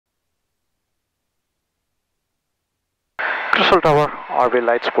Crystal Tower,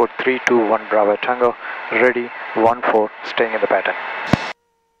 RV-Lightsport 321 Bravo Tango, ready 14, staying in the pattern.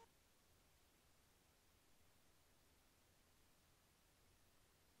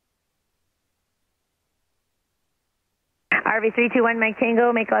 RV-321 Mike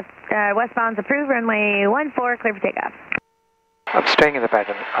Tango, make left, westbound's approved, runway 14, clear for takeoff. I'm staying in the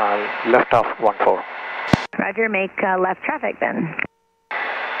pattern, left off 14. Roger, make left traffic then.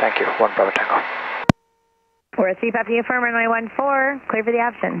 Thank you, 1 Bravo Tango. We're a 3 Papa Uniform, runway 14, clear for the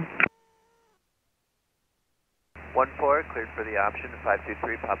option. 14, cleared for the option,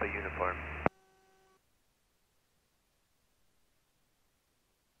 523 Papa Uniform.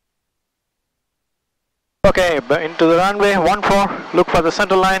 Okay, into the runway, 14, look for the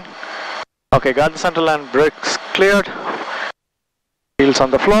center line. Okay, got the center line, brakes cleared. Wheels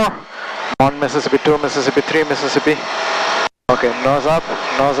on the floor. 1 Mississippi, 2 Mississippi, 3 Mississippi. Okay, nose up,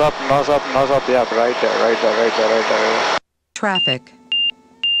 nose up, nose up, nose up. Yeah, right there, right there, right there, right there. Traffic.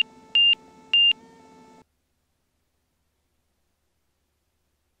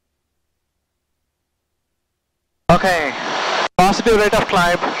 Okay, positive rate of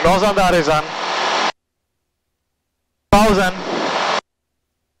climb, nose on the horizon. 1000.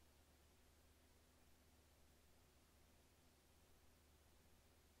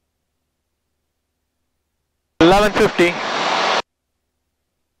 $11.50.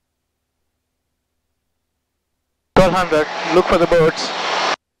 1200. Look for the birds.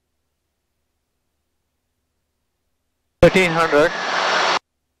 1300.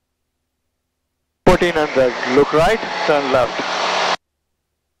 1400. Look right, turn left.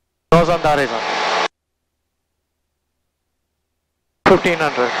 Nose on the horizon.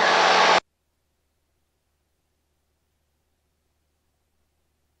 1500.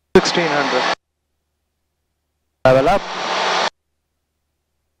 1600. Level up.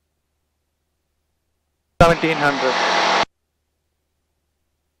 1700.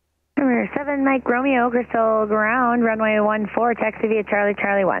 Number 7 Mike Romeo, Crystal ground, runway 14, taxi via Charlie,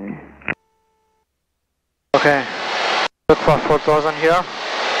 Charlie 1. Okay, look for 4000 here.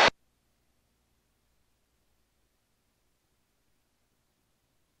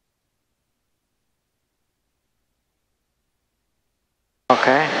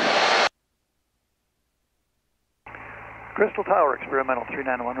 Okay. Crystal Tower, experimental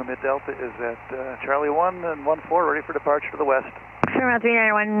 391 Romeo Delta is at Charlie 1 and 14, ready for departure to the west. Experimental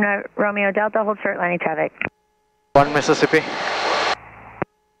 391 Romeo Delta, hold short landing traffic. 1 Mississippi.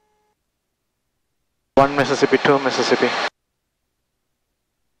 1 Mississippi, 2 Mississippi.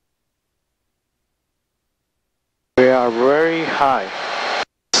 We are very high.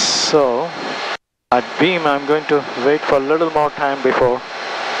 So, at beam I'm going to wait for a little more time before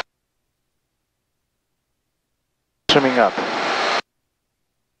trimming up.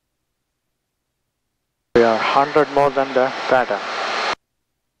 We are 100 more than the pattern.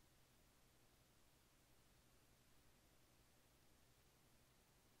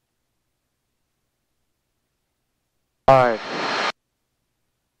 Alright.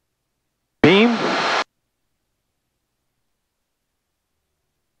 Beam.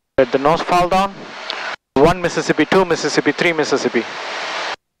 Let the nose fall down. 1 Mississippi, 2 Mississippi, 3 Mississippi.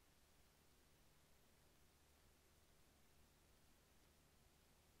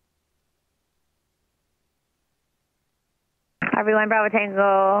 RV1 Bravo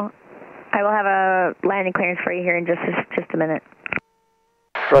Tango, I will have a landing clearance for you here in just a minute.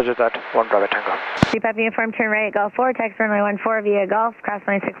 Roger that, 1 Bravo Tango. 3 Papa Uniform, turn right at Golf 4, taxi runway 14 via Golf, cross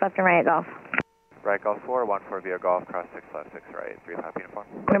runway 6 left and right at Golf. Right Golf 4, 14 via Golf, cross 6 left, 6 right, 3 Papa Uniform.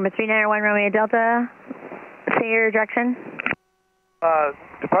 Number 391 Romeo Delta, say your direction.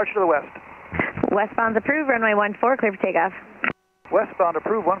 Departure to the west. Westbound's approved, runway 14, clear for takeoff. Westbound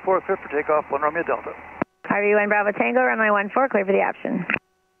approved, 14, clear for takeoff, 1 Romeo Delta. RV1 Bravo Tango, runway 14, clear for the option.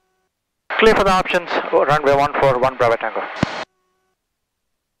 Clear for the options, runway 14, 1 Bravo Tango.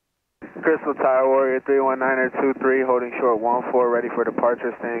 Crystal Tower, Warrior 31923, holding short 14, ready for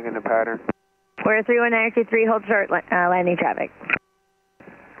departure, staying in the pattern. Warrior 31923, hold short landing traffic.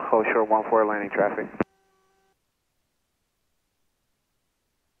 Hold short 14, landing traffic.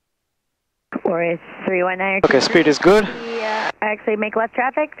 Warrior 31923. Okay, speed is good. Actually, make left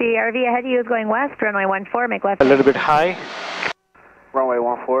traffic. The RV ahead of you is going west, runway 14, make left. A little bit high. Runway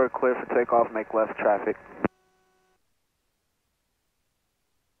 14, clear for takeoff, make left traffic.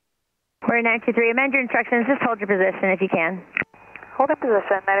 Warrior 923, amend your instructions, just hold your position if you can. Hold your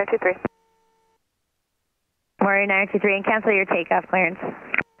position, 9023. Warrior 923, and cancel your takeoff clearance.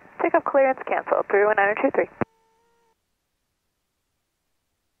 Takeoff clearance canceled, 31923.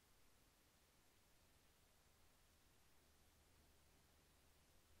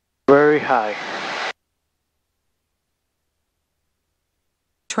 Very high.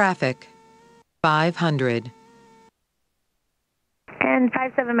 Traffic 500. And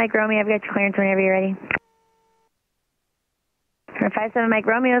 57 Mike Romeo, I've got your clearance whenever you're ready. For 57 Mike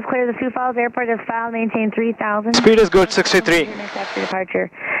Romeo is clear. The Sioux Falls Airport is filed, maintain 3,000. Speed is good, 63. Next after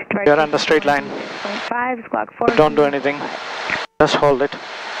departure. You're on the straight line. 6.5, squawk 4. Don't do anything. Just hold it.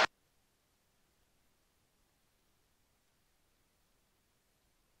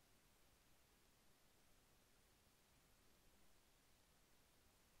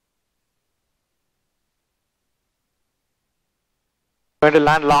 Going to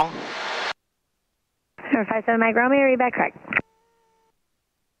land long. 57 Mike Romeo, read back correct.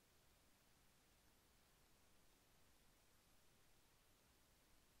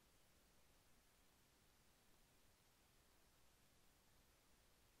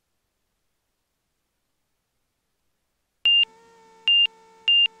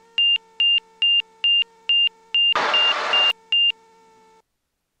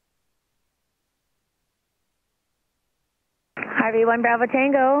 RV-1 Bravo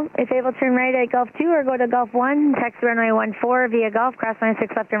Tango, if able, turn right at Gulf 2 or go to Gulf 1, taxi runway 14 via Gulf, cross line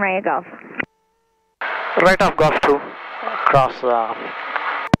 6 left and right at Gulf. Right off Gulf 2, cross,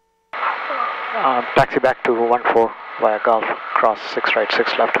 taxi back to 14 via Gulf, cross 6 right,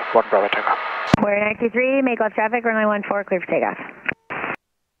 6 left, 1 Bravo Tango. We're 923, make left traffic, runway 14, clear for takeoff.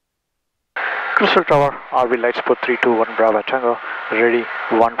 Crystal Tower, RV-Lightsport 321 Bravo Tango, ready,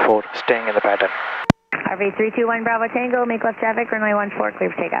 14, staying in the pattern. RV-321 Bravo Tango, make left traffic, runway 14, clear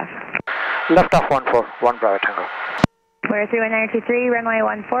for takeoff. Left off 14, 1 Bravo Tango. We're 31923, runway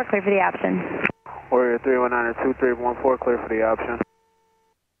 14, clear for the option. Warrior 3192314, clear for the option.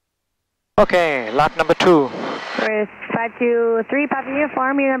 Okay, lap number 2. We're 523, Papa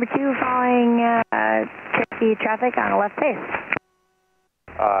Uniform, you're number 2, following Cherokee traffic on the left base.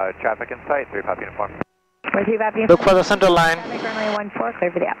 Traffic in sight, 3 Papa Uniform. We're 3 Papa Uniform. Look for the center line. Traffic, runway 14,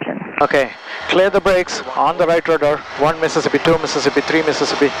 clear for the option. Okay, clear the brakes on the right rudder. 1 Mississippi, 2 Mississippi, 3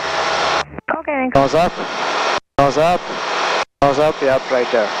 Mississippi. Okay, then. Nose up, nose up, nose up, yep, right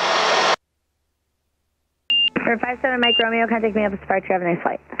there. For 57 Mike Romeo, contact me up at departure, have a nice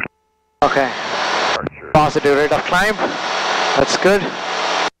flight. Okay, positive rate of climb, that's good.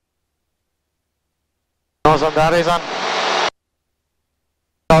 Nose on the horizon,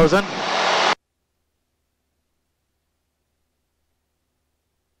 1000.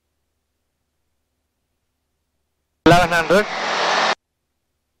 $1,100.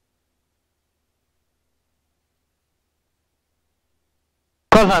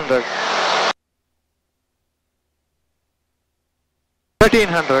 1,200.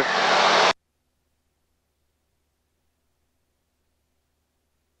 1,300.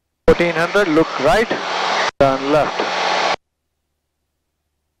 1,400. Look right, turn left.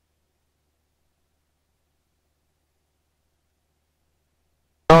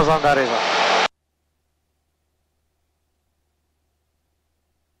 Nose on the horizon.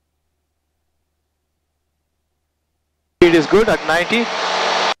 Speed is good at 90,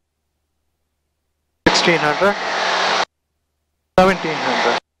 1600,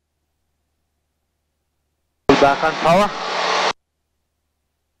 1700. Pull back on power.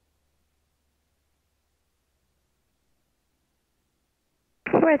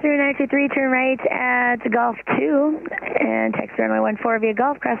 We're 393, turn right at Gulf 2, and taxi runway 14 via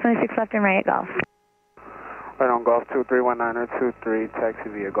Gulf, cross line 6 left and right at Gulf. Right on Gulf 2, 31923, taxi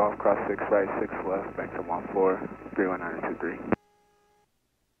via Gulf, cross 6 right, 6 left, back to 14, 31923.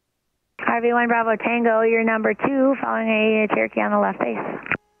 RV-1 Bravo Tango, you're number 2, following a Cherokee on the left base.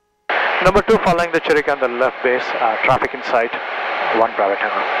 Number 2 following the Cherokee on the left base, traffic in sight, 1 Bravo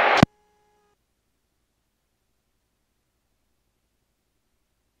Tango.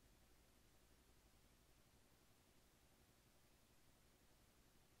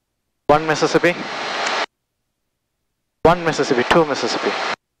 One Mississippi. 1 Mississippi, 2 Mississippi.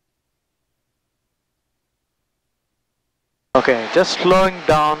 Okay, just slowing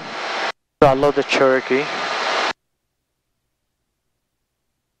down to allow the Cherokee.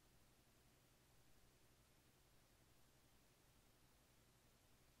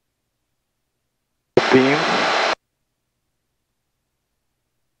 Beam.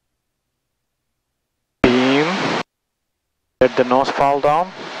 Beam. Let the nose fall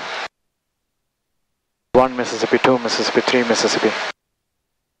down. 1 Mississippi, 2 Mississippi, 3 Mississippi.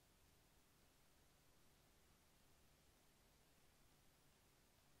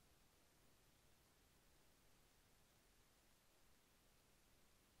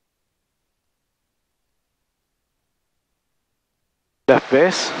 Left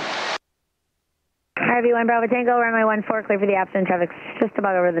base. RV-1 Bravo Tango, runway 14, clear for the option, traffic's just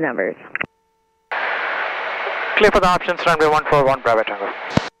about over the numbers. Clear for the options, runway 141, Bravo Tango.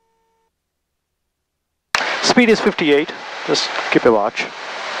 Speed is 58, just keep a watch.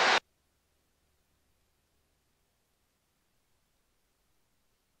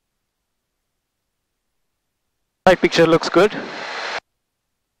 Right picture looks good. A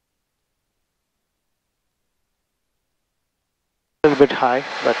little bit high,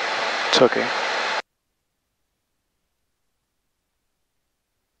 but it's okay.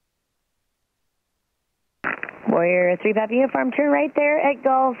 Warrior 3 Papa Uniform, turn right there at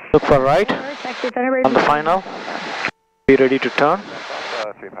Golf. Look for right Taxi Thunderbird. on the final. Be ready to turn.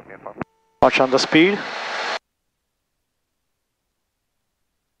 3 Papa Uniform. Watch on the speed.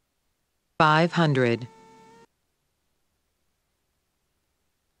 500.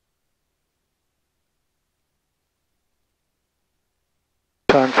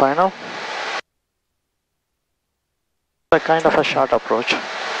 Turn final. A kind of a short approach.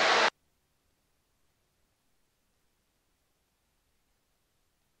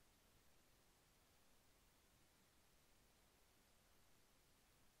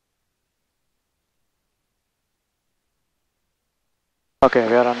 Okay,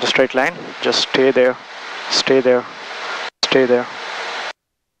 we are on the straight line. Just stay there, stay there, stay there.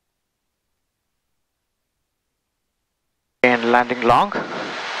 And landing long.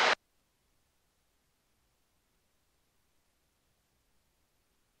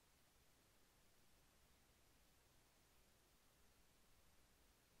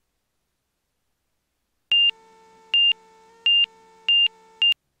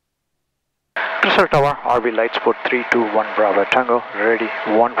 Crystal Tower, RV-Lightsport 321 Bravo Tango, ready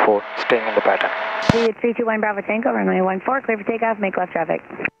 14, staying in the pattern. 321 Bravo Tango, runway 14, clear for takeoff, make left traffic.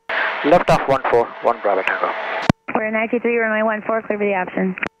 Left off 141 Bravo Tango. We're in 923, runway 14, clear for the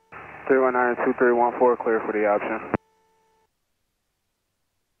option. 319-2314, clear for the option.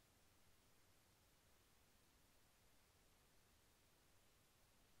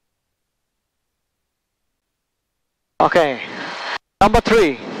 Okay, number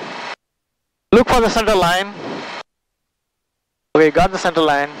 3. Look for the center line. Okay, got the center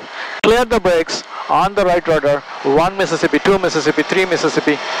line. Clear the brakes on the right rudder. 1 Mississippi, 2 Mississippi, 3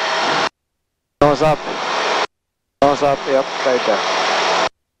 Mississippi. Nose up. Nose up, yep, right there.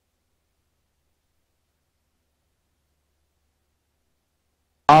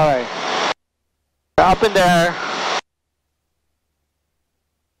 Alright. Up in there.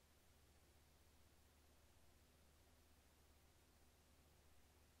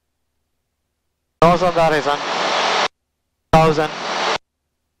 Nose on the horizon. 1000.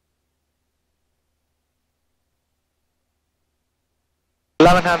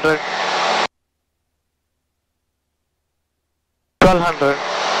 1100. 1200.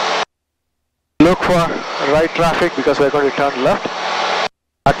 Look for right traffic because we're going to turn left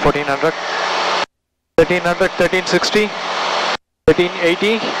at 1400. 1300, 1360,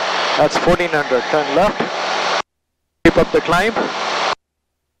 1380. That's 1400. Turn left. Keep up the climb.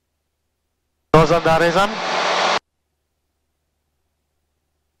 Nose on the horizon.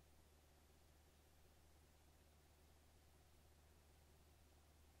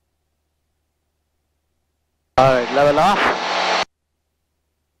 Alright, level off.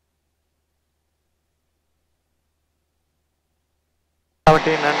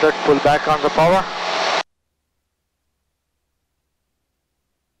 $1,700, pull back on the power.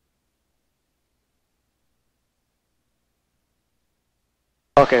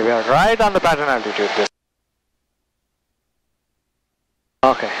 Okay, we are right on the pattern altitude.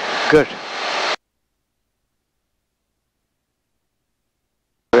 Okay, good.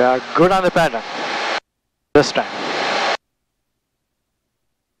 We are good on the pattern this time.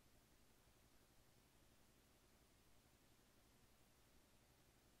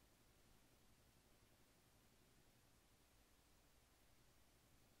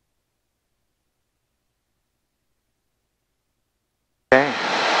 Okay.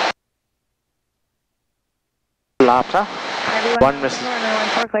 Laps, huh? 1 Mississippi. Runway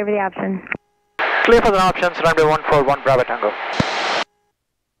 14, clear for the option. Clear for the options, runway 141 Bravo Tango.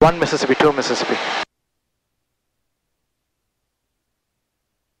 1 Mississippi, 2 Mississippi.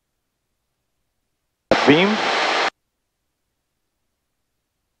 Beam.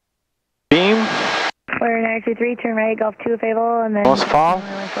 Beam. We're 923, turn right, Golf 2 if able, and then... Nose fall.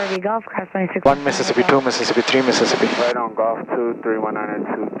 4B Golf, cross line 6. 1 Mississippi, 2 Mississippi, 3 Mississippi. Right on Golf 2,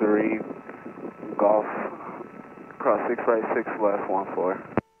 319-23, Golf, cross 6 right, 6 left, 14.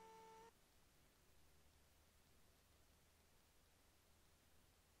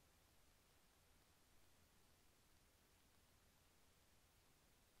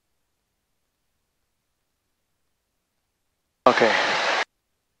 Okay.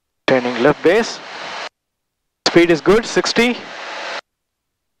 Turning left base. Speed is good, 60.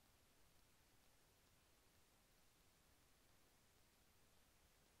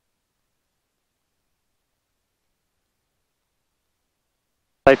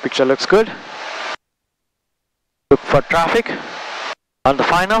 Side picture looks good. Look for traffic on the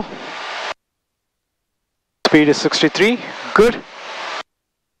final. Speed is 63, good.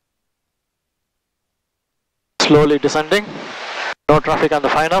 Slowly descending. No traffic on the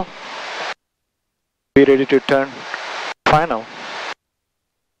final. Be ready to turn final.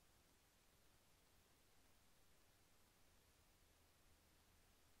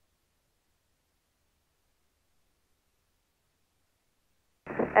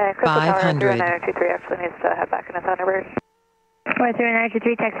 Crystal Tower 500. 31923 actually needs to head back into Thunderbird.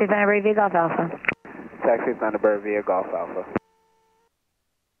 31923, taxi Thunderbird via Golf Alpha. Taxi Thunderbird via Golf Alpha.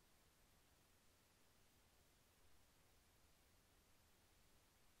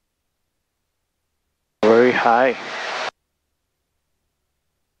 Very high.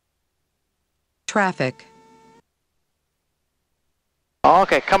 Traffic.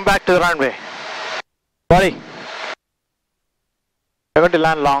 Okay, come back to the runway. Buddy, you're going to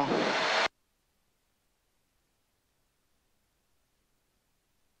land long.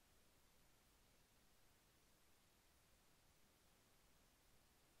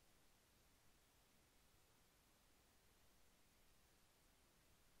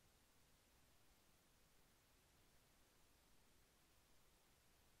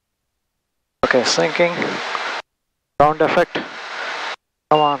 Okay, sinking. Ground effect.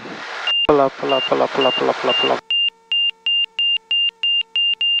 Come on. Pull up, pull up, pull up, pull up, pull up, pull up, pull up.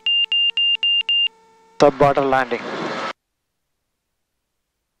 Sub-water landing.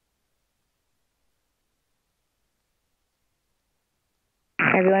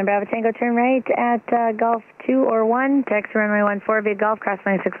 Everyone, Bravo Tango, turn right at Golf 2 or 1. Taxi runway 14 via Golf, cross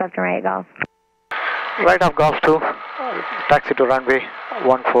line 6 left and right at Golf. Right off Golf 2. Taxi to runway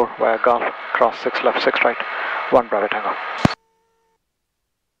 14 via Golf. Cross 6 left, 6 right. 1 Bravo Tango.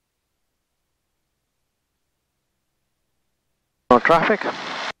 No traffic.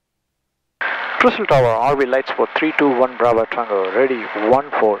 Crystal Tower, RV-Lightsport 321 Bravo Tango. Ready,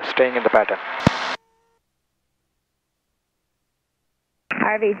 14, staying in the pattern.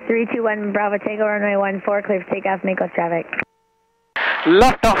 RV 321 Bravo Tango, runway 14, clear for takeoff, make left traffic.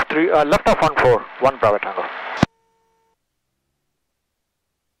 Left off 14, 1 Bravo Tango.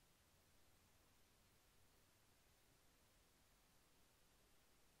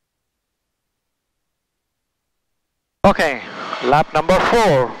 Okay, lap number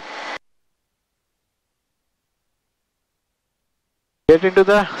 4. Get into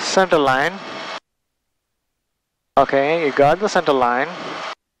the center line. Okay, you got the center line.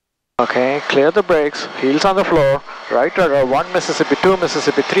 Okay, clear the brakes, heels on the floor, right rudder, 1 Mississippi, 2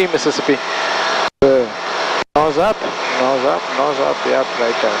 Mississippi, 3 Mississippi. Nose up, yep,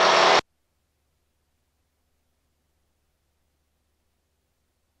 right there.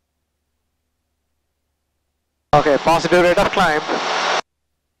 Okay, positive rate of climb.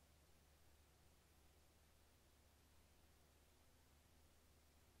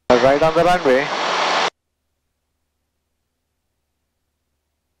 Right on the runway.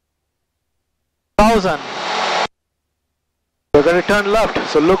 We're going to turn left,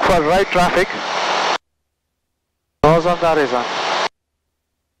 so look for right traffic. Nose on the horizon.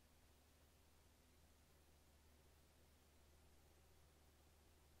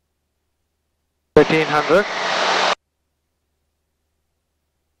 $1,300.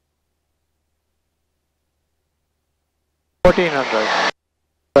 $1,400.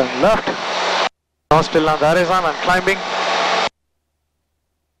 Turn left. Nose still on the horizon and climbing.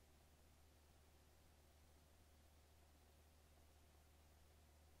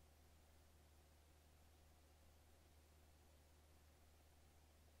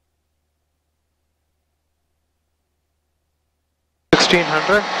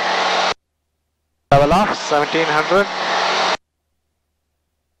 $1,600. Level off, $1,700.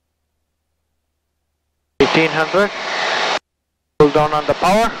 $1,800. Pull down on the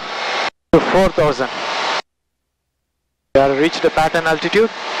power to 4,000. We have reached the pattern altitude.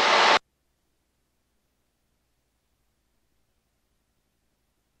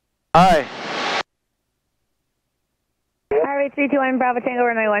 Hi. RV 321 Bravo Tango,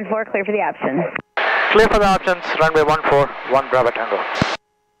 runway 14, clear for the options. Clear for the options, runway 14, 1 Bravo Tango.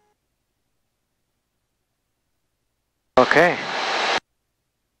 Okay.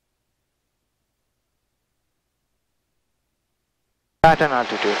 Pattern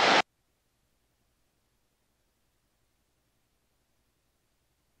altitude.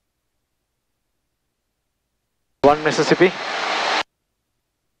 One Mississippi.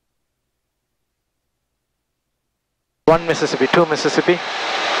 1 Mississippi, 2 Mississippi.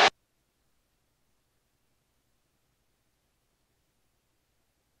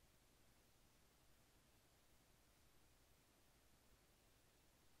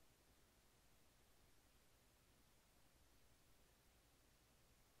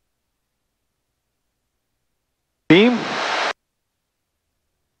 Beam.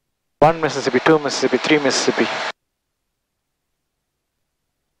 1 Mississippi, 2 Mississippi, 3 Mississippi.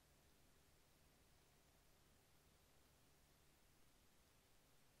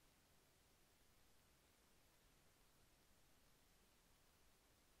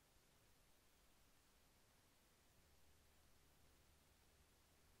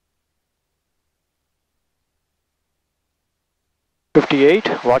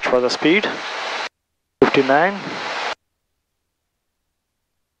 .58, watch for the speed. 59.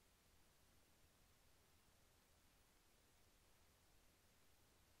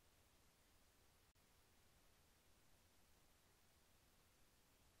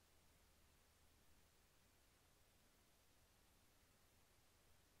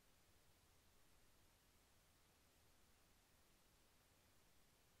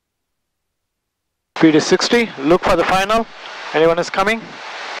 Speed is 60. Look for the final. Anyone is coming?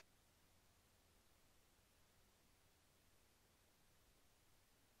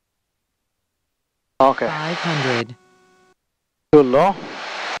 Okay. 500. Too low.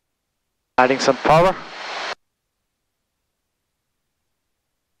 Adding some power.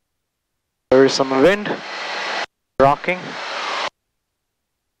 There is some wind. Rocking.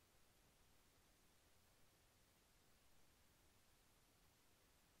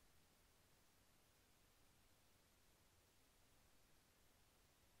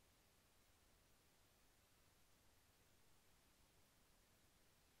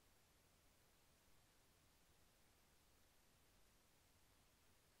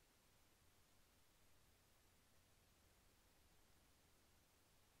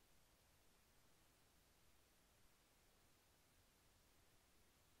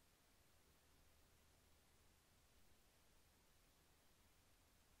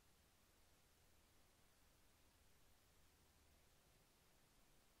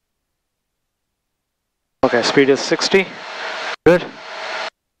 Okay, speed is 60. Good.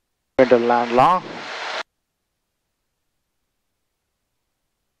 Going to land long.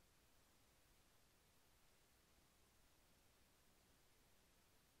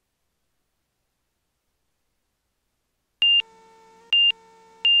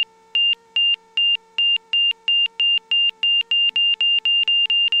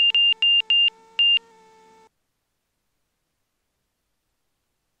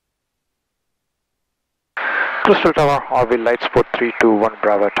 Crystal Tower, RV-Lightsport 321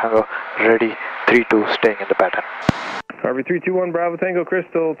 Bravo Tango, ready, 32, staying in the pattern. RV-321 Bravo Tango,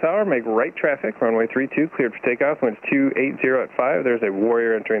 Crystal Tower, make right traffic, runway 32, cleared for takeoff, winds 280 at 5. There's a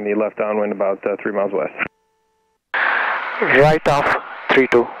Warrior entering the left downwind about 3 miles west. Right off,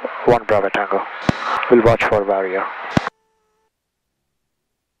 321 Bravo Tango. We'll watch for Warrior.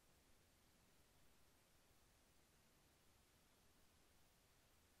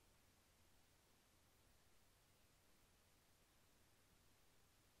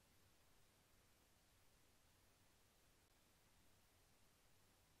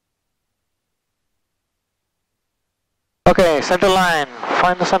 Okay, center line.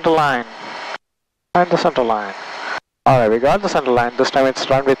 Find the center line. Find the center line. Alright, we got the center line. This time it's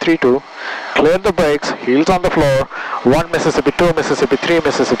runway 32. Clear the brakes. Heels on the floor. 1 Mississippi, 2 Mississippi, 3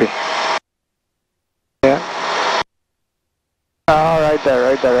 Mississippi. Yeah. Right there,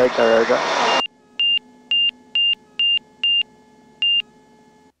 right there, right there, right there.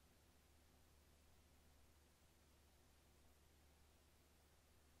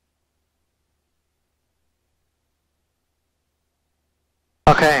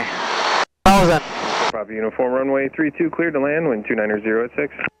 Okay. 1000. Bravo Uniform, runway 32, cleared to land, wind 290 at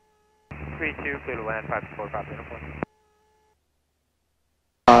 6. 32, clear to land, 54, Bravo Uniform.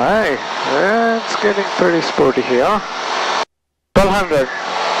 Alright, it's getting pretty sporty here. 1200.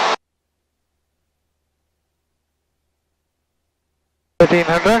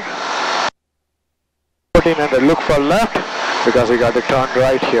 1300. 1400, look for left because we got to turn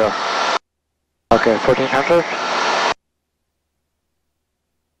right here. Okay, 1400.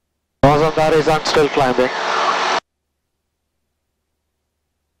 Nose on the horizon, still climbing.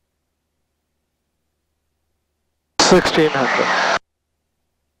 1600.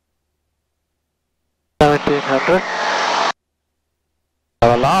 1700.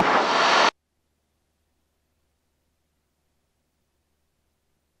 Level off.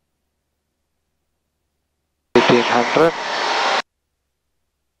 1800.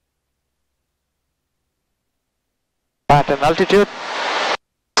 At an altitude,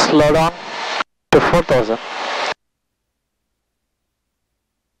 slow down to 4,000.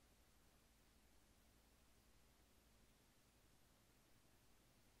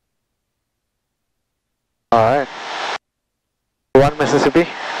 Alright. 1 Mississippi.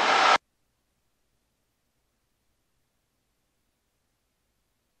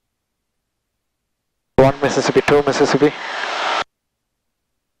 Mississippi, 2 Mississippi.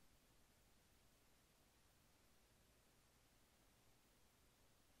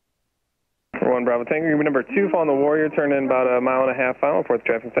 One Bravo Tango, unit number 2, following the Warrior, turn in about a mile and a half final, 4th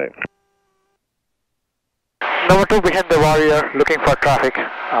traffic state. Number 2 behind the Warrior, looking for traffic.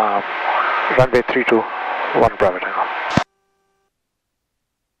 Runway 32, 1 Bravo Tango.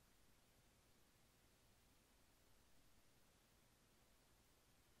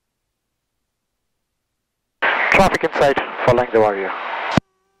 Traffic inside, following the Warrior.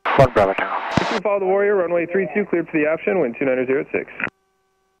 1 Bravo Tango. Follow the Warrior, runway 32, cleared for the option, wind 290 at 6.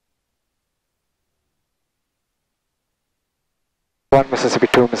 1 Mississippi,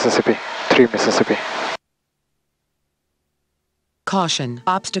 2 Mississippi, 3 Mississippi. Caution,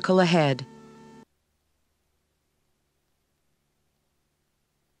 obstacle ahead.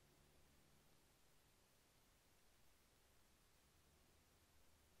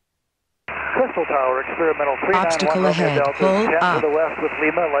 Crystal Tower, experimental 391 Obstacle ahead, Delta, pull 10 up. to the west with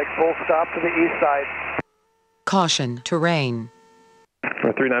Lima, like full stop to the east side. Caution, terrain.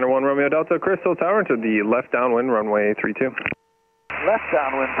 391 Romeo Delta, Crystal Tower to the left downwind, runway 32. Left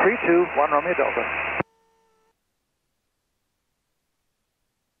downwind, 32, 1 Romeo Delta.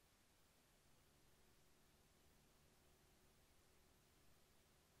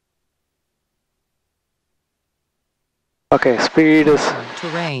 Okay, speed is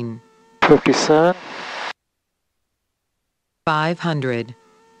Terrain. 57. 500.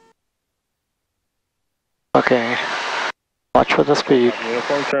 Okay, watch for the speed.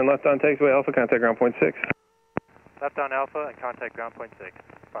 Uniform, turn left on taxiway Alpha, contact ground point 6. Left on Alpha and contact ground point 6.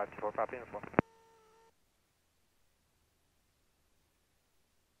 524, copy uniform.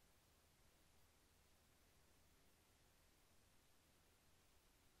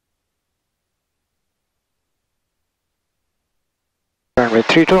 Runway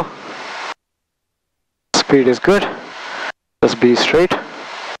 32. Speed is good. Just be straight.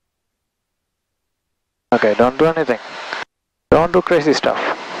 Okay, don't do anything. Don't do crazy stuff.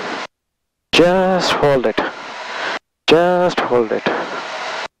 Just hold it. Just hold it.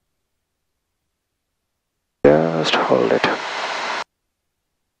 Just hold it.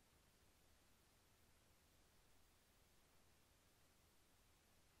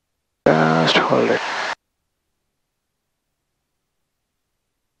 Just hold it.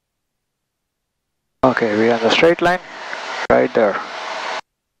 Okay, we are on the straight line, right there.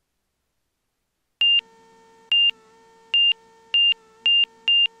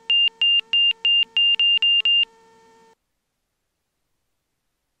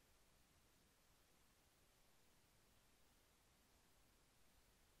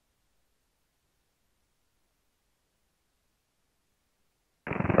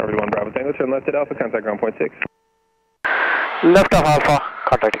 RV-1 Bravo Tango, turn left at Alpha, contact ground point 6. Left of Alpha,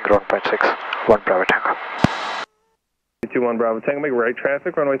 contacting ground point 6, 1 Bravo Tango. 21 Bravo Tango, make right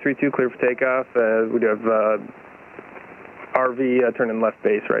traffic, runway 32, clear for takeoff. We do have RV turning left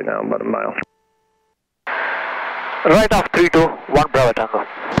base right now, about a mile. Right off 32, 1 Bravo Tango.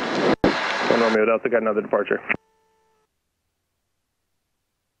 1 Romeo Delta, got another departure.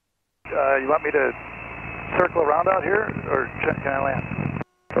 You want me to circle around out here, or can I land?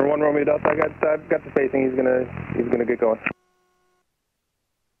 For 1 Romeo Delta, I've got the spacing. He's gonna get going.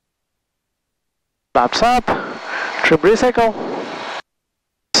 Flaps up, trim recycle,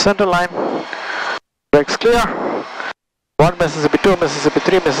 center line, brakes clear, 1 Mississippi, 2 Mississippi,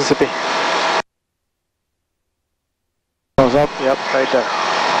 3 Mississippi. Goes up, yep, right there.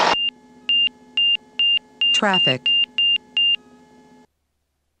 Traffic.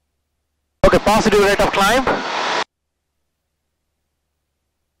 Okay, positive rate of climb.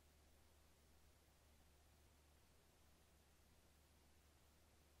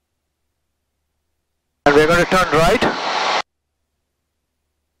 And we're going to turn right.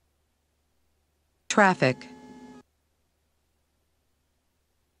 Traffic.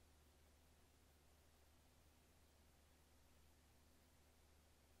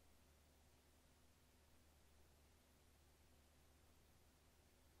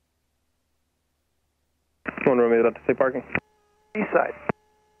 One Romeo Delta, stay parking. East side.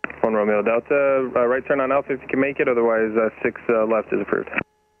 1 Romeo Delta, right turn on Alpha if you can make it, otherwise 6 left is approved.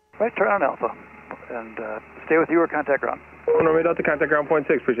 Right turn on Alpha. And stay with you or contact ground. 1 Romeo Delta, contact ground point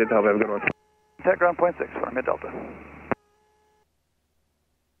 6. Appreciate the help. Have a good one. Contact ground point 6 for Mid Delta.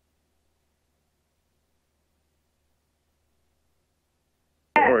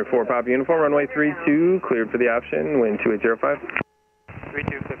 runway 4, Pop Uniform, runway 32, cleared for the option, wind 2805. 32,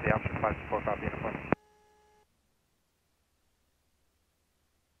 clear for the option, 524, Pop Uniform.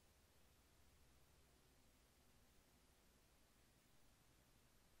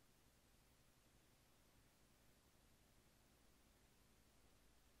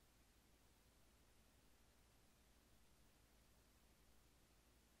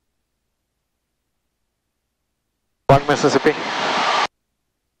 One Mississippi.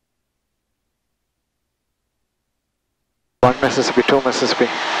 One Mississippi, two Mississippi.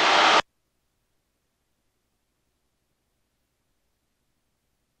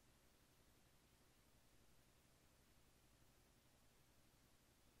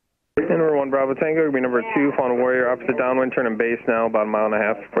 Number 1 Bravo Tango, you'll be number 2, Fauna Warrior, opposite downwind, turning base now, about a mile and a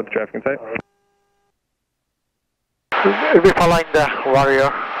half, report the traffic in sight. We'll be following the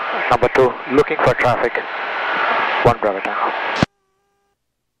Warrior, number 2, looking for traffic. 1 Bravo Tango.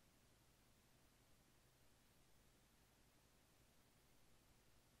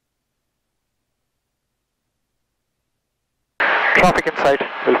 Traffic in sight,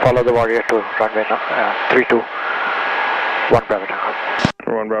 we'll follow the Warrior to runway 32, 1 Bravo Tango.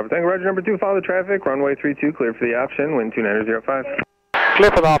 Number 1 Bravo Tango, Roger, number 2, follow the traffic, runway 32, cleared for the option, wind 2905.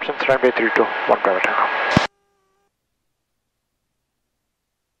 Clear for the options, runway 32, 1 Bravo Tango.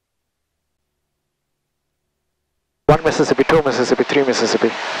 One Mississippi, two Mississippi, three Mississippi.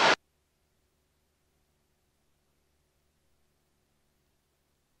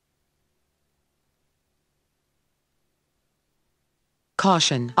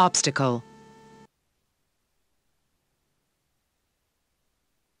 Caution, obstacle.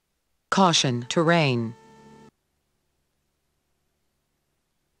 Caution, terrain.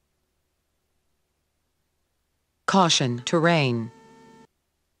 Caution, terrain.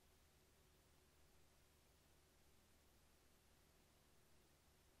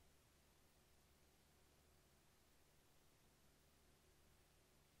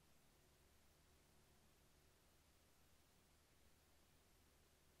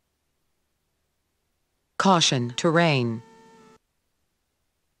 Caution, terrain.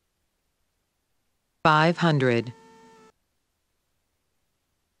 500.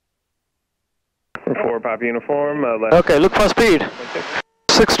 4 Pop Uniform, left. Okay, look for speed.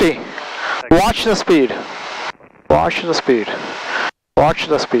 60. Watch the speed. Watch the speed. Watch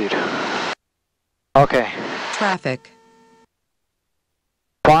the speed. Okay. Traffic.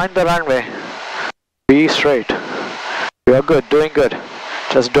 Find the runway. Be straight. You are good, doing good.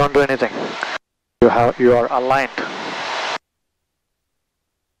 Just don't do anything. You are aligned.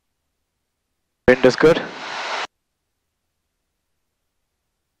 Wind is good.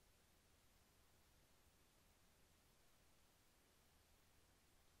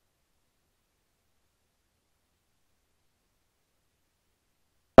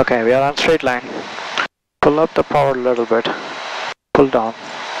 Okay, we are on straight line. Pull up the power a little bit. Pull down.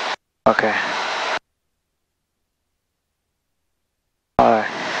 Okay. Alright.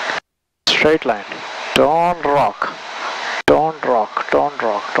 Straight line. Don't rock. Don't rock. Don't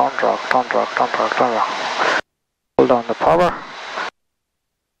rock. Don't rock. Don't rock. Don't rock. Don't rock. Pull down the power.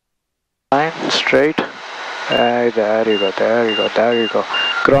 Line straight. Hey, there you go. There you go. There you go.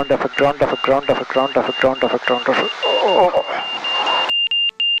 Ground effect. Ground effect. Ground effect. Ground effect. Ground effect. Ground effect. Oh.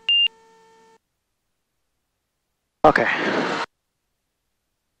 Okay.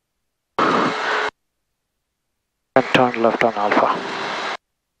 And turn left on Alpha.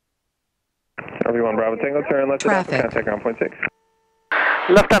 RV-1 Bravo Tango, turn left at Alpha, Traffic. contact ground point 6.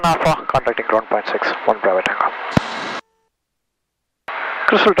 Left on Alpha, contacting ground point 6, 1 Bravo Tango.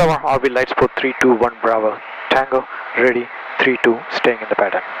 Crystal Tower, RV-Lightsport 321 Bravo Tango, ready, 32, staying in the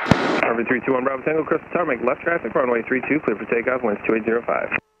pattern. RV-321 Bravo Tango, Crystal Tower, make left traffic, runway 32, clear for takeoff, winds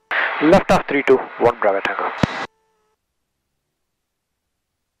 2805. Left off 32, 1 Bravo Tango.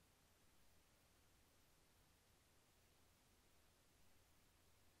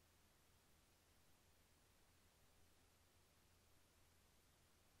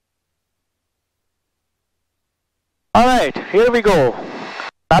 Alright, here we go.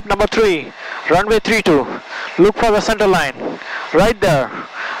 Lap number 3, runway 32. Look for the center line. Right there.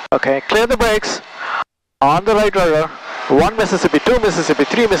 Okay, clear the brakes. On the right rudder. 1 Mississippi, 2 Mississippi,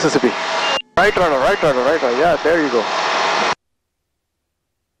 3 Mississippi. Right rudder, right rudder, right rudder. Yeah, there you go.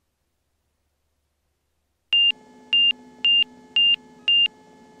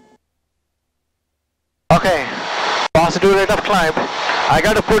 Okay, positive rate of climb. I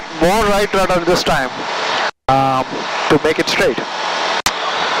got to put more right rudder this time. To make it straight.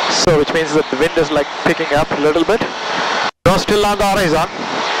 So which means that the wind is like picking up a little bit. No, still on the horizon.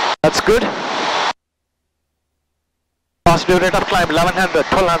 That's good. Positive rate of climb 1100,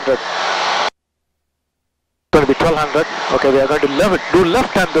 1200. Going to be 1200. Okay, we are going to do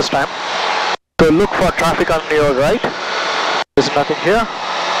left hand this time. So look for traffic on your right. There's nothing here.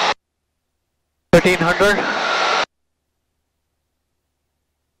 1300.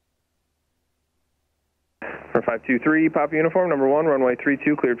 For 523, Papa Uniform, number 1, runway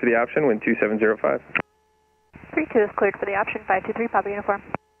 32, cleared for the option, wind 2705. 32 is cleared for the option, 523, Papa Uniform.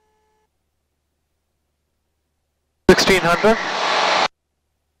 1600.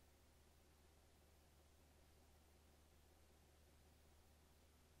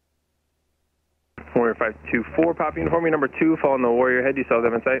 Warrior 524, Papa Uniform, number 2, following the Warrior head, you saw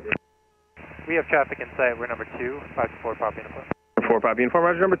them in sight. We have traffic in sight. We're number 2, 524 Papa Uniform. 4 Papa Uniform,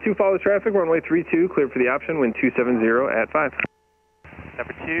 Roger, number 2, follow the traffic, runway 32, cleared for the option, wind 270 at 5.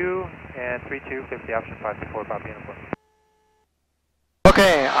 Number 2 and 32, clear for the option, 524 Papa Uniform.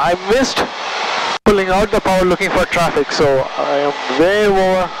 Okay, I missed pulling out the power looking for traffic, so I am way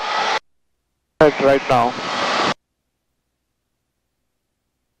over right now.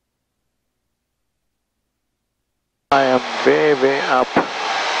 I am way up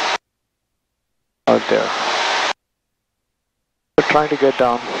out there. We're trying to get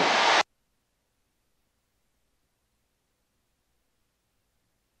down.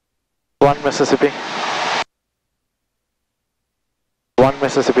 One Mississippi. 1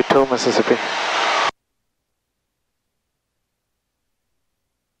 Mississippi, 2 Mississippi.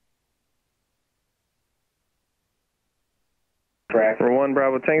 Number 1,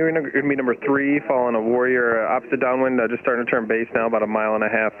 Bravo Tango, you're going to be number 3, following a Warrior opposite downwind, just starting to turn base now, about a mile and a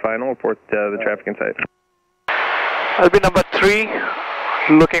half final. Report the traffic in sight. I'll be number 3,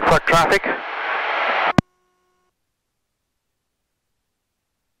 looking for traffic.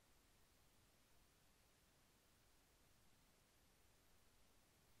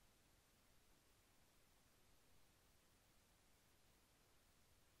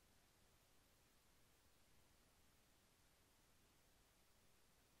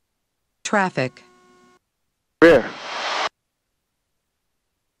 Traffic. Where?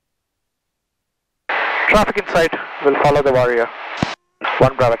 Traffic in sight. We'll follow the Warrior.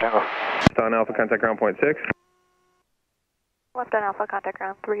 1 Bravo Tango. On Alpha, contact ground point 6. Left on Alpha, contact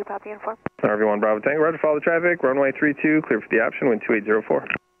ground 3, Papa Uniform. RV-1 Bravo Tango, Roger, follow the traffic, runway 32, clear for the option, wind 2804.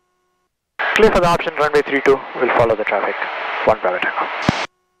 Clear for the option, runway 32. We'll follow the traffic. 1 Bravo Tango.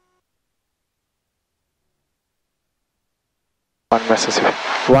 1 Mississippi.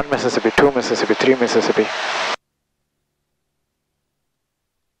 1 Mississippi, 2 Mississippi, 3 Mississippi.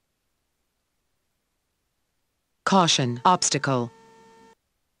 Caution, obstacle.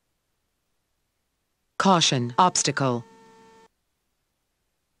 Caution, obstacle.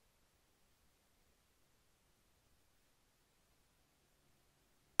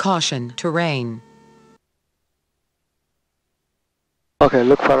 Caution, terrain. Okay,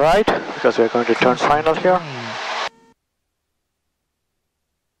 look for right, because we're going to turn final here.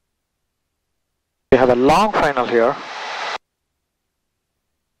 We have a long final here.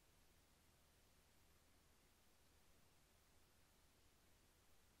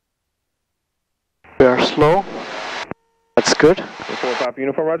 We are slow. That's good. 4 Papa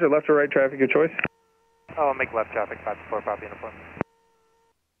Uniform, Roger, left or right traffic, your choice. I'll make left traffic, 524 Papa Uniform.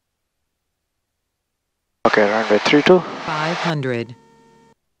 Okay, runway 32. 500.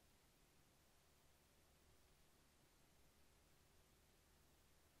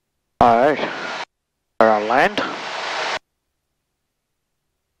 Alright. We're on land.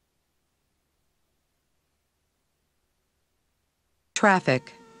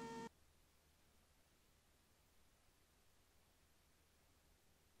 Traffic.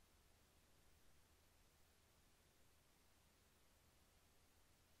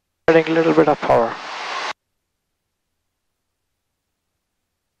 Adding a little bit of power.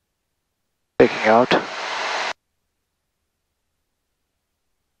 Taking out.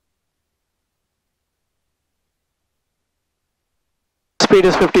 Speed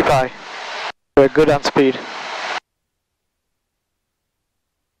is 55. We're good on speed.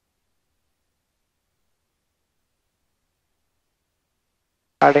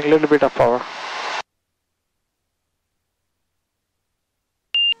 Adding a little bit of power.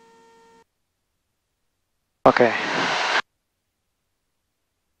 Okay.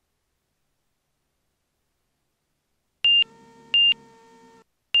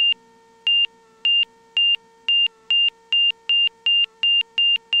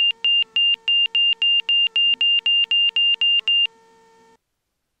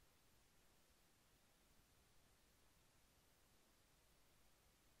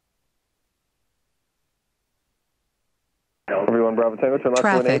 Everyone, Bravo Tango, turn left to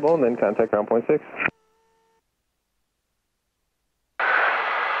Traffic. enable, and then contact ground point 6.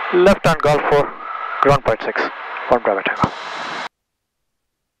 Left on Golf 4, ground point 6, 1 Bravo Tango.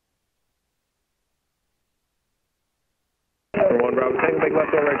 For 1 Bravo Tango, make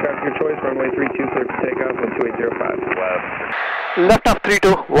left or right traffic your choice, runway 32, clear for takeoff, wind 2805. Left of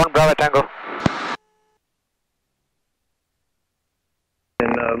 32, 1 Bravo Tango.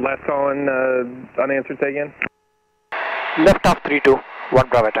 And last call in, unanswered, say again? Left of 32, 1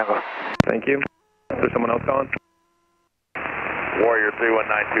 Bravo Tango. Thank you. Is there someone else calling? Warrior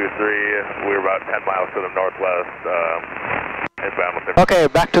 31923, we're about 10 miles to the northwest, inbound with Okay,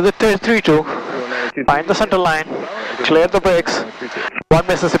 back to the 32. Find the center line, clear the brakes. 1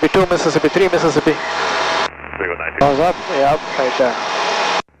 Mississippi, 2 Mississippi, 3 Mississippi. 319. Close up, yep, right there.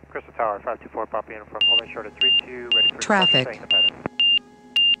 Crystal Tower, 524 Papa Uniform, holding short at 32, ready for Traffic. departure, setting the pattern.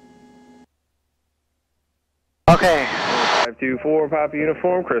 Okay, 524 Papa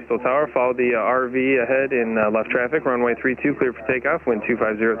Uniform, Crystal Tower, follow the RV ahead in left traffic, runway 32, clear for takeoff, wind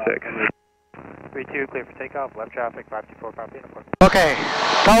 2506. 32, clear for takeoff, left traffic, 524 Papa Uniform. okay,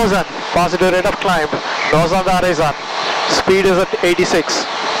 1000, positive rate of climb, nose on the horizon, speed is at 86.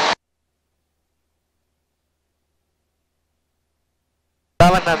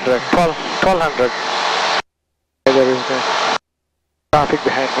 1100, 1200. Okay, there is the traffic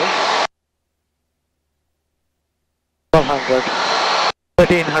behind me. 1200,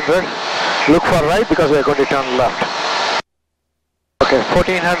 1300, look for right because we are going to turn left. Okay,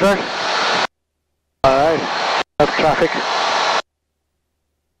 1400, alright, left traffic,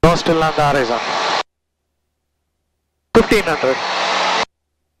 no still on the horizon. 1500,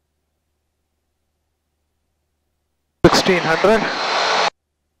 1600,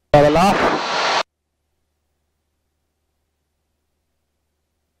 level off,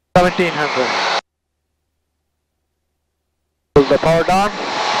 1700. Pull the power down,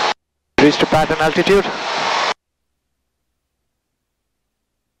 reach to pattern altitude.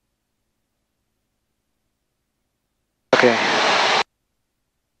 Okay.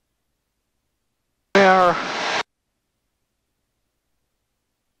 There.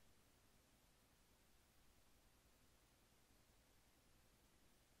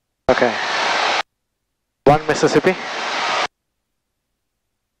 Okay. 1 Mississippi.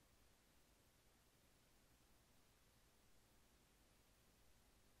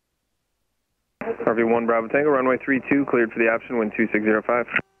 RV-1 Bravo Tango, runway 32, cleared for the option, wind 2605.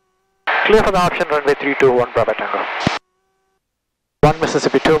 Clear for the option, runway 32, 1 Bravo Tango. 1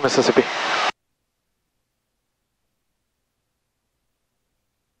 Mississippi, 2 Mississippi.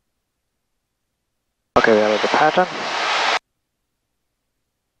 Okay, we are at the pattern.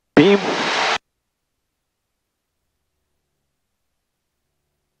 Beam.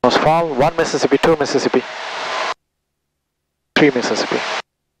 Nose fall, 1 Mississippi, 2 Mississippi. 3 Mississippi.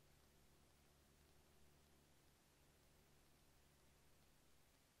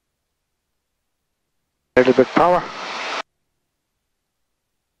 Little bit power.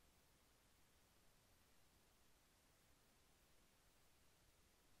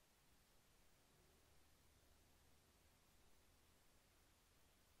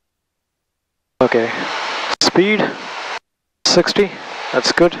 Okay, speed 60,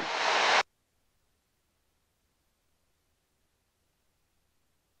 that's good.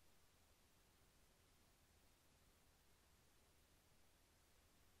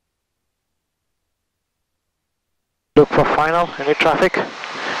 Look for final, any traffic?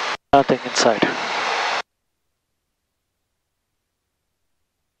 Nothing inside.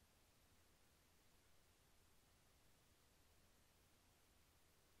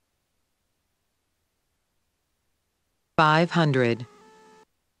 $500.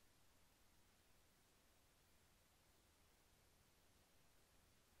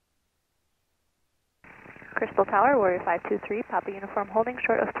 Crystal Tower, Warrior 523, Papa Uniform, holding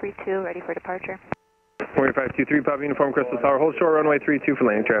short of 32, ready for departure. Warrior 523 Papa Uniform, Crystal Tower, hold short, runway 32 for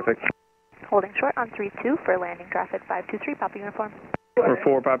landing traffic. Holding short on 32 for landing traffic, 523 Papa Uniform. Or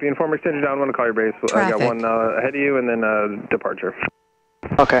 4 Papa Uniform, extended down, 1 to call your base. I got Traffic. 1 ahead of you and then departure.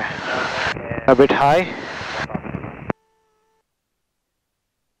 Okay, a bit high.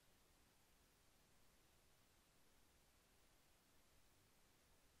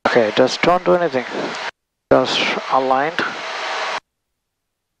 Okay, just don't do anything. Just aligned.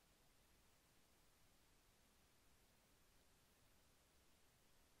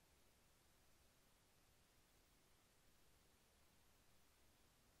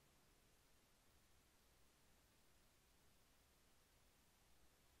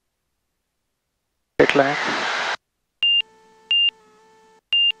 Straight line.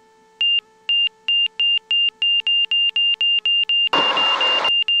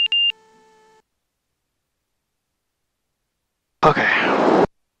 Okay.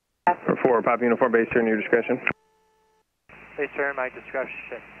 Papa Uniform, base turn, your discretion. Base turn, my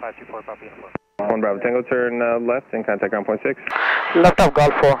discretion, 524 Papa Uniform. 1 Bravo Tango, turn left and contact ground point 6. Left of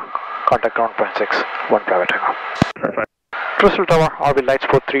Golf 4, contact ground point 6, 1 Bravo Tango. Verify. Crystal Tower,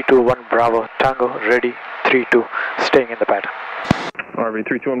 RV-Lightsport 321 Bravo Tango, ready, 32, staying in the pattern.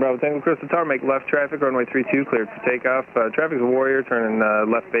 RV-321 Bravo Tango, Crystal Tower, make left traffic, runway 32, cleared for takeoff. Traffic's a Warrior, turning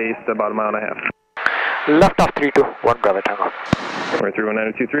left base about a mile and a half. Left of 32, 1 Bravo Tango. Runway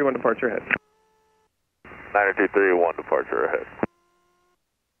 31923, 1 departure ahead. 923, 1 departure ahead.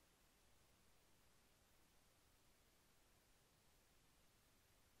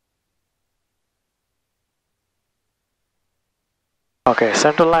 Okay,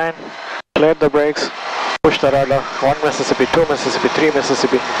 center line, cleared the brakes, push the rudder, 1 Mississippi, 2 Mississippi, 3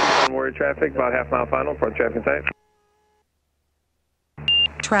 Mississippi. Warrior traffic, about half mile final, front traffic in sight.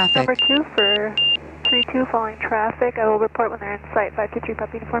 Traffic. Number 2 for 32 following traffic. I will report when they're in sight, 523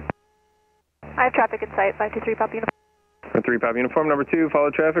 Papa Uniform. I have traffic in sight, 523 Papa Uniform. For 3 Papa Uniform, number 2, follow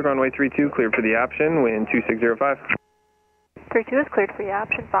traffic, runway 32, cleared for the option, wind 2605. 32 is cleared for the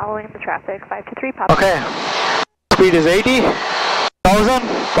option following the traffic, 523 Papa. Okay, speed is 80,000,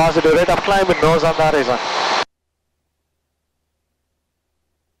 positive rate of climb with nose on the horizon.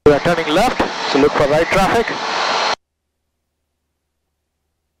 We are turning left, so look for right traffic.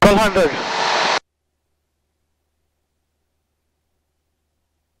 1200.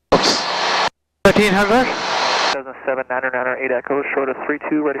 Oops. 1300. 2007 998 Echo, short of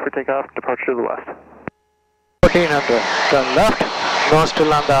 32, ready for takeoff, departure to the west. 1400. Turn left, nose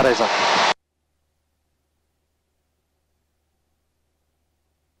still on the horizon.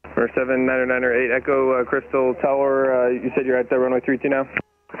 For 7998 Echo, Crystal Tower, you said you're at runway 32 now?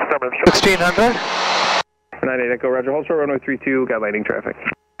 1600. 98 Echo, Roger, hold short, runway 32, got landing traffic.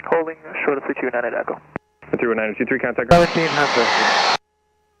 Holding, short of 32, 98 Echo. 31923, contact. 1700.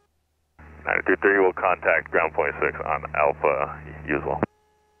 923 will contact ground point 6 on Alpha, usual.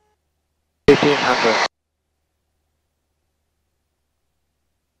 1800.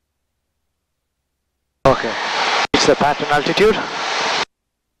 Okay, it's the pattern altitude.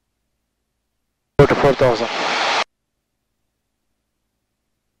 Go to 4000.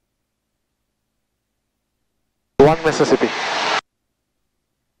 One Mississippi.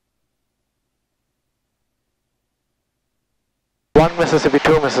 One Mississippi,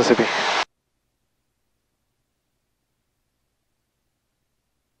 2 Mississippi.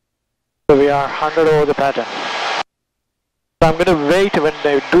 So we are 100 over the pattern. So I'm going to wait when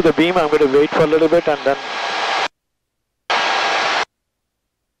they do the beam. I'm going to wait for a little bit and then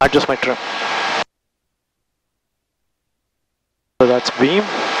adjust my trim. So that's beam.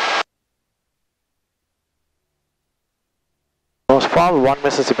 Nose fall, 1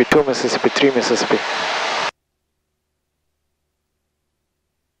 Mississippi, 2 Mississippi, 3 Mississippi.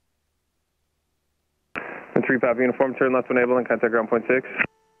 And 3 Papa Uniform, turn left when able and contact ground point 6.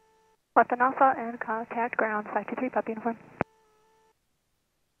 Left on Alpha and contact ground, 523 Papa Uniform.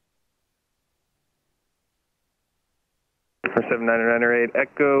 For 7998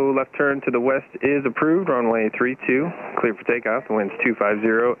 Echo, left turn to the west is approved, runway 32, clear for takeoff, the wind's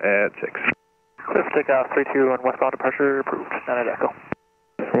 250 at 6. Clear for takeoff, 32 and westbound departure approved, 98 Echo.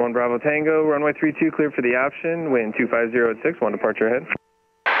 1 Bravo Tango, runway 32, clear for the option, wind 250 at 6, 1 departure ahead.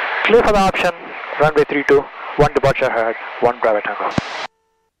 Clear for the option, runway 32, 1 departure ahead, 1 Bravo Tango.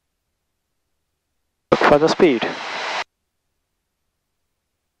 Look for the speed.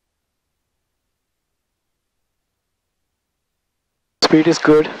 Speed is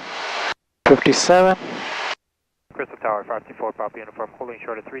good, 57. Crystal Tower, 524 Papa Uniform, holding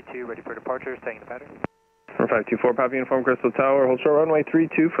short of 32, ready for departure, staying in the pattern. 524 Papa Uniform, Crystal Tower, hold short runway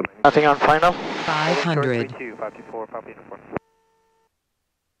 32 for landing. Nothing on final. 500. 32, 524 Papa Uniform.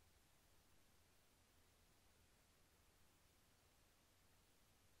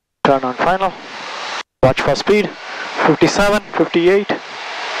 Turn on final. Watch for speed. 57, 58.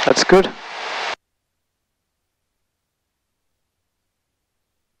 That's good.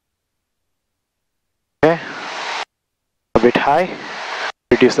 Okay. A bit high.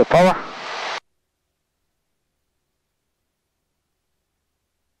 Reduce the power.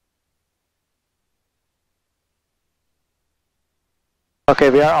 Okay,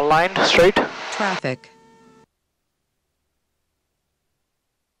 we are aligned straight. Traffic.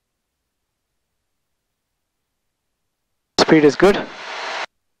 Speed is good.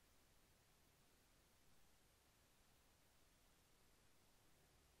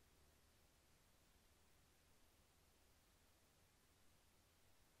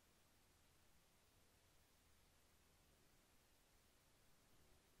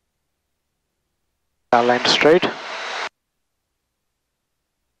 Aligned straight.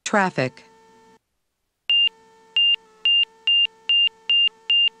 Traffic.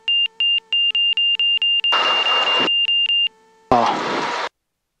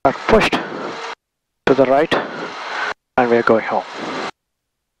 pushed to the right, and we're going home.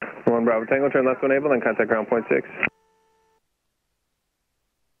 1 Bravo Tango, turn left when able, then contact ground point 6.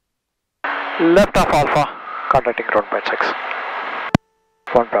 Left of Alpha, contacting ground point 6.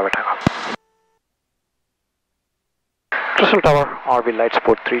 1 Bravo Tango. Crystal Tower,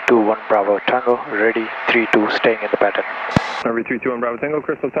 RV-Lightsport 321 Bravo Tango, ready 32, staying in the pattern. RV-321 Bravo Tango,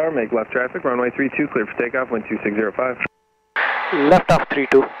 Crystal Tower, make left traffic, runway 32, clear for takeoff, wind 2605. Left of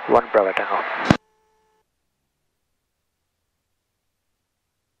 321 Bravo Tango.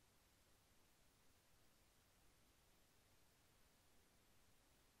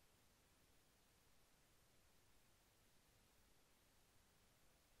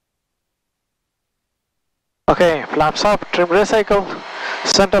 Okay, flaps up, trim rear cycle,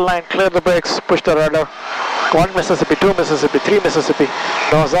 center line, clear the brakes, push the rudder. 1 Mississippi, 2 Mississippi, 3 Mississippi.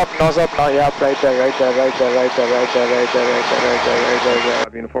 Nose up, now, yeah, right there, right there, right there, right there, right there, right there, right there, right there, right there, right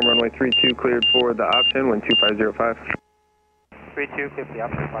there. Uniform runway 32, cleared for the option, wind 2505. 32, clear for the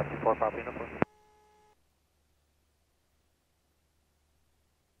option, 524 Papa Uniform.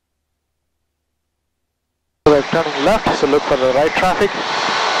 We're turning left, so look for the right traffic.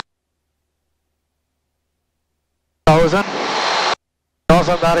 1000. Nose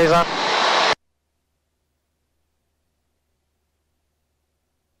on the horizon.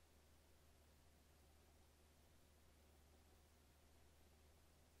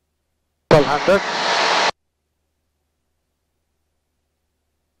 $1,200.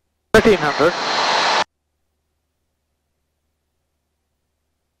 1,300.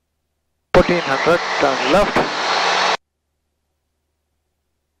 1,400. Turn left.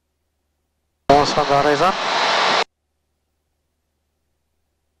 Nose on the horizon.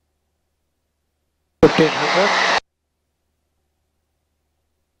 1,500.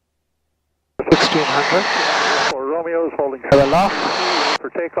 1,600. For Romeo's holding Level off. for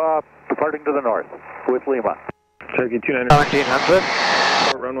takeoff, departing to the north with Lima. Cherokee 29. 1,700.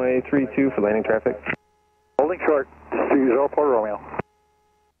 Short runway 32 for landing traffic. Holding short, 304 Romeo.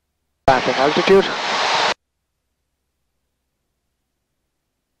 Passing altitude.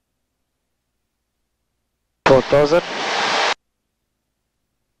 $4,000.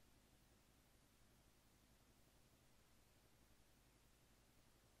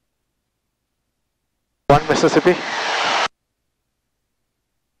 One Mississippi.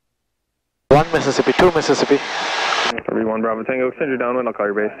 1 Mississippi, 2 Mississippi. RV-1 Bravo Tango, extend your downwind, I'll call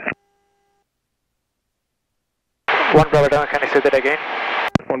your base. 1 Bravo Tango, can you say that again?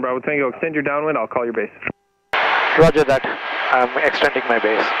 1 Bravo Tango, extend your downwind, I'll call your base. Roger that. I'm extending my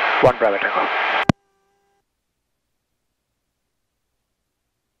base. 1 Bravo Tango.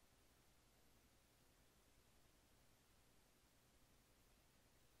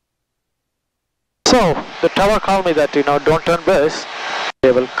 So, the tower called me that, don't turn base.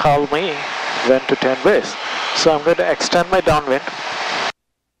 They will call me when to turn base. So I'm going to extend my downwind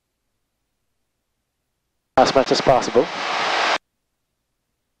as much as possible,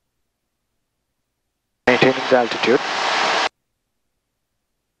 maintaining the altitude.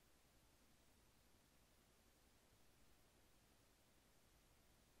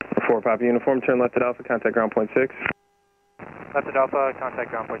 Four Papa Uniform, turn left at Alpha, contact ground point 6. Left at Alpha, contact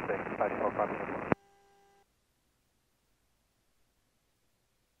ground point 6, 524 Papa Uniform.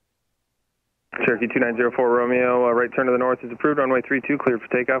 Cherokee 2904 Romeo, right turn to the north is approved, runway 32, cleared for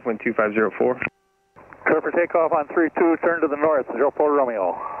takeoff, wind 2504. Clear for takeoff on 32, turn to the north, 04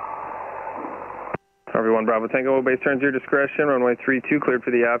 Romeo. RV-1 Bravo Tango, base turns your discretion, runway 32, cleared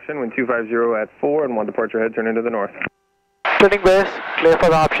for the option, wind 250 at 4, and 1 departure head, turn into the north. Turning base, clear for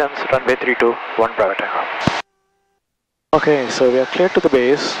the options, runway 32, 1 Bravo Tango. Okay, so we are clear to the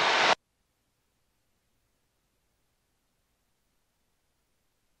base.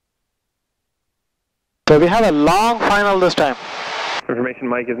 So we have a long final this time. Information,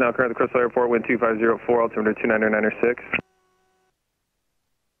 Mike is now current at the Crystal Airport, wind 2504, altimeter 29906.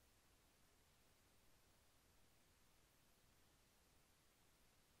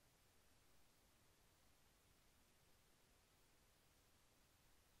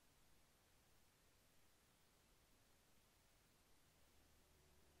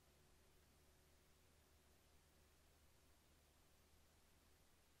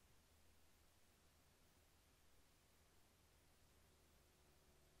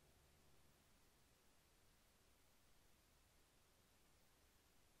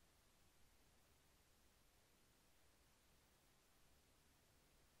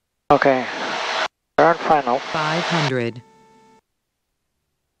 Okay, current final. 500.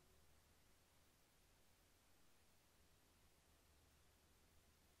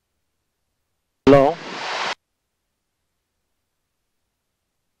 Low.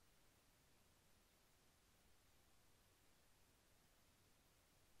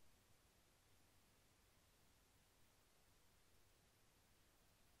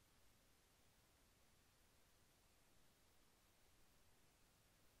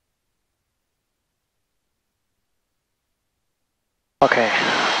 Okay.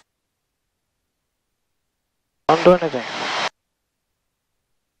 Don't do anything.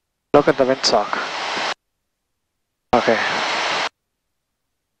 Look at the windsock. Okay.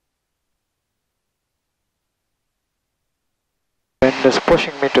 Wind is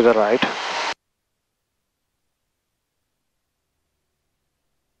pushing me to the right.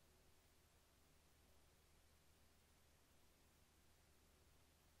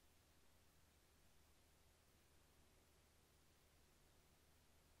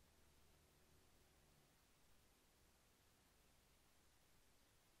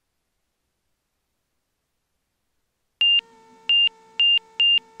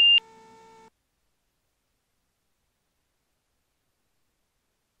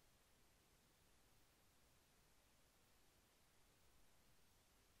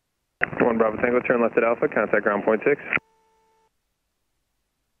 One Bravo Tango, turn left at Alpha, contact ground point 6.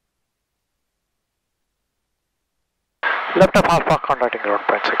 Left of Alpha, contacting ground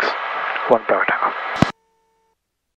point 6. 1 Bravo Tango.